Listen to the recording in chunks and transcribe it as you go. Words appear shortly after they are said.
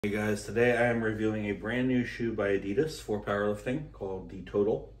Hey guys, today I am reviewing a brand new shoe by Adidas for powerlifting called the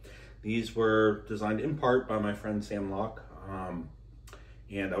Total. These were designed in part by my friend Sam Locke,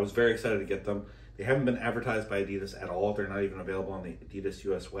 and I was very excited to get them. They haven't been advertised by Adidas at all. They're not even available on the Adidas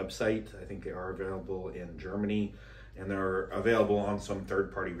US website. I think they are available in Germany, and they're available on some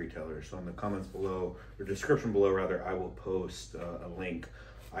third-party retailers. So in the comments below, or description below rather, I will post a link.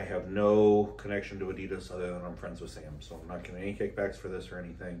 I have no connection to Adidas other than I'm friends with Sam, so I'm not getting any kickbacks for this or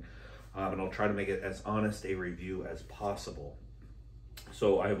anything. And I'll try to make it as honest a review as possible.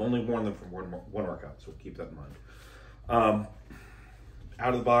 So I have only worn them from one workout, so keep that in mind.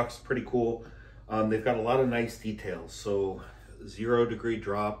 Out of the box, pretty cool. They've got a lot of nice details. So 0 degree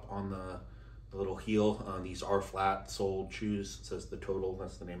drop on the little heel. These are flat soled shoes. It says the Total,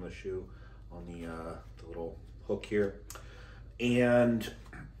 that's the name of the shoe on the little hook here. And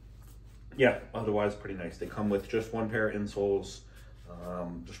yeah, otherwise pretty nice. They come with just one pair of insoles,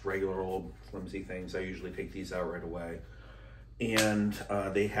 just regular old flimsy things. I usually take these out right away. And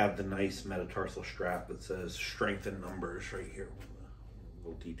they have the nice metatarsal strap that says strength in numbers right here.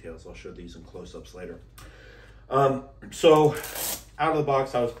 Little details. I'll show these in close-ups later. So out of the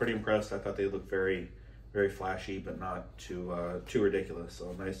box, I was pretty impressed. I thought they looked very, very flashy, but not too ridiculous.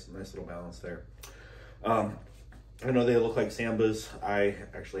 So nice little balance there. I know they look like Sambas. I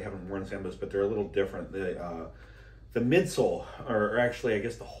actually haven't worn Sambas, but they're a little different. The midsole, or actually I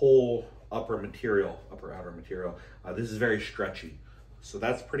guess the whole upper outer material, this is very stretchy. So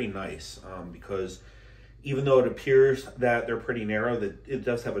that's pretty nice because even though it appears that they're pretty narrow, that it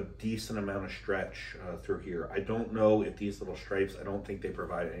does have a decent amount of stretch through here. I don't know if these little stripes, I don't think they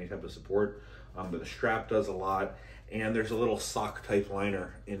provide any type of support, but the strap does a lot. And there's a little sock type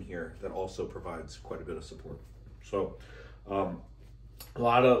liner in here that also provides quite a bit of support. So a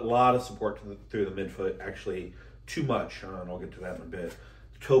lot of support through the midfoot, actually too much, and I'll get to that in a bit.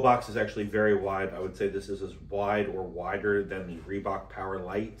 The toe box is actually very wide. I would say this is as wide or wider than the Reebok Power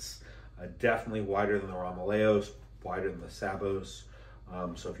Lights, definitely wider than the Romaleos, wider than the Sabos.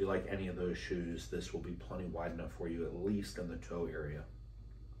 So if you like any of those shoes, this will be plenty wide enough for you, at least in the toe area.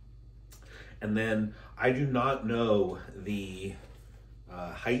 And then I do not know the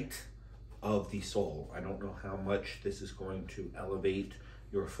height of the sole. I don't know how much this is going to elevate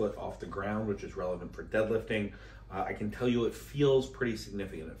your foot off the ground, which is relevant for deadlifting. I can tell you it feels pretty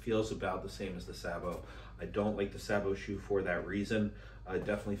significant. It feels about the same as the Sabo. I don't like the Sabo shoe for that reason. It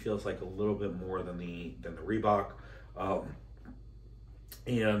definitely feels like a little bit more than the Reebok,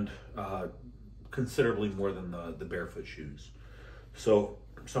 and considerably more than the barefoot shoes. So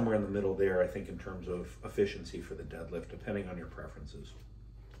somewhere in the middle there, I think, in terms of efficiency for the deadlift, depending on your preferences.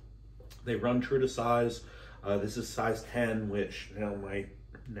 They run true to size. This is size 10, which my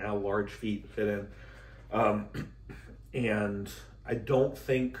now large feet fit in. And I don't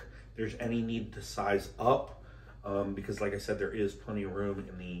think there's any need to size up because, like I said, there is plenty of room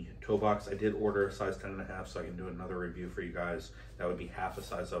in the toe box. I did order a size 10.5, so I can do another review for you guys. That would be half a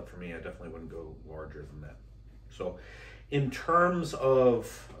size up for me. I definitely wouldn't go larger than that. So in terms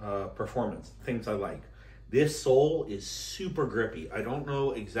of performance, things I like, this sole is super grippy. I don't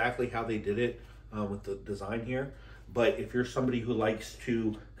know exactly how they did it with the design here, but if you're somebody who likes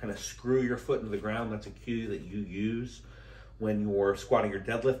to kind of screw your foot into the ground, that's a cue that you use when you're squatting or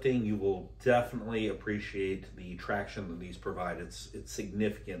deadlifting. You will definitely appreciate the traction that these provide. It's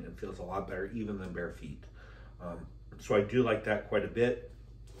significant and feels a lot better even than bare feet. So I do like that quite a bit.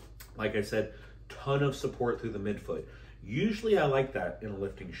 Like I said, ton of support through the midfoot. Usually I like that in a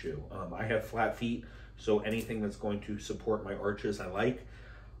lifting shoe. I have flat feet, so anything that's going to support my arches I like.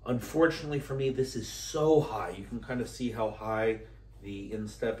 Unfortunately for me, this is so high. You can kind of see how high the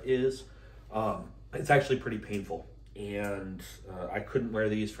instep is. It's actually pretty painful. And I couldn't wear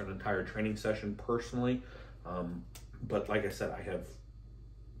these for an entire training session personally. But like I said, I have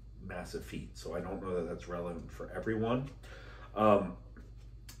massive feet, so I don't know that that's relevant for everyone.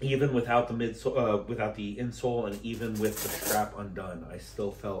 Even without the without the insole, and even with the strap undone, I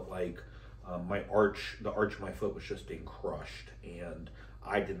still felt like the arch of my foot was just being crushed, and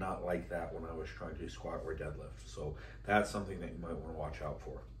I did not like that when I was trying to squat or deadlift. So that's something that you might want to watch out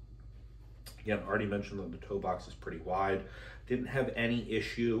for. Again, I already mentioned that the toe box is pretty wide. Didn't have any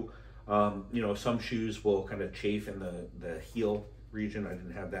issue. Some shoes will kind of chafe in the heel region. I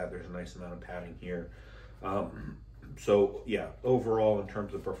didn't have that. There's a nice amount of padding here. So yeah, overall in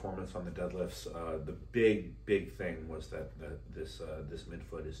terms of performance on the deadlifts, the big thing was that this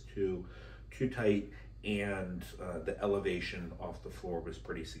midfoot is too tight, and the elevation off the floor was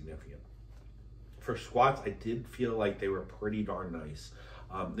pretty significant. For squats, I did feel like they were pretty darn nice.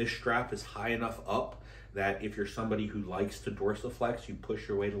 This strap is high enough up that if you're somebody who likes to dorsiflex, you push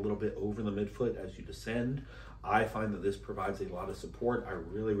your weight a little bit over the midfoot as you descend. I find that this provides a lot of support. I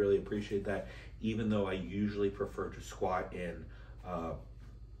really, really appreciate that, even though I usually prefer to squat in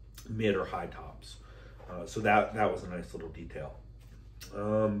mid or high tops. So that was a nice little detail.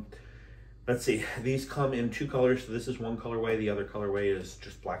 Let's see, these come in 2 colors. So this is one colorway. The other colorway is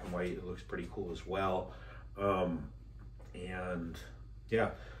just black and white. It looks pretty cool as well. And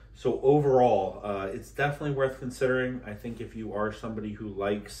yeah, so overall, it's definitely worth considering. I think if you are somebody who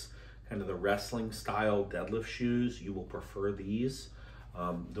likes kind of the wrestling style deadlift shoes, you will prefer these.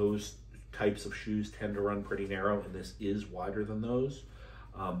 Those types of shoes tend to run pretty narrow, and this is wider than those.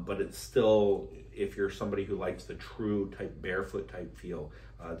 But it's still, if you're somebody who likes the true type barefoot type feel,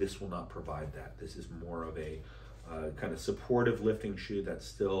 this will not provide that. This is more of a kind of supportive lifting shoe that's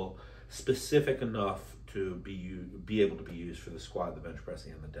still specific enough to be able to be used for the squat, the bench press,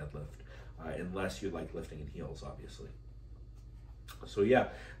 and the deadlift, unless you like lifting in heels, obviously. So yeah,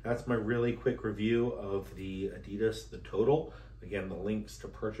 that's my really quick review of the Adidas, the Total. Again, the links to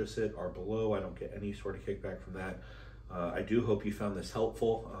purchase it are below. I don't get any sort of kickback from that. I do hope you found this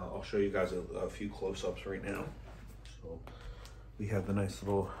helpful. I'll show you guys a few close-ups right now. So we have the nice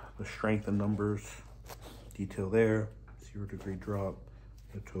little, the strength and numbers detail there, 0 degree drop,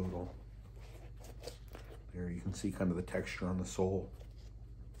 the Total. There you can see kind of the texture on the sole.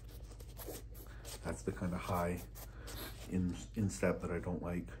 That's the kind of high instep that I don't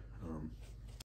like.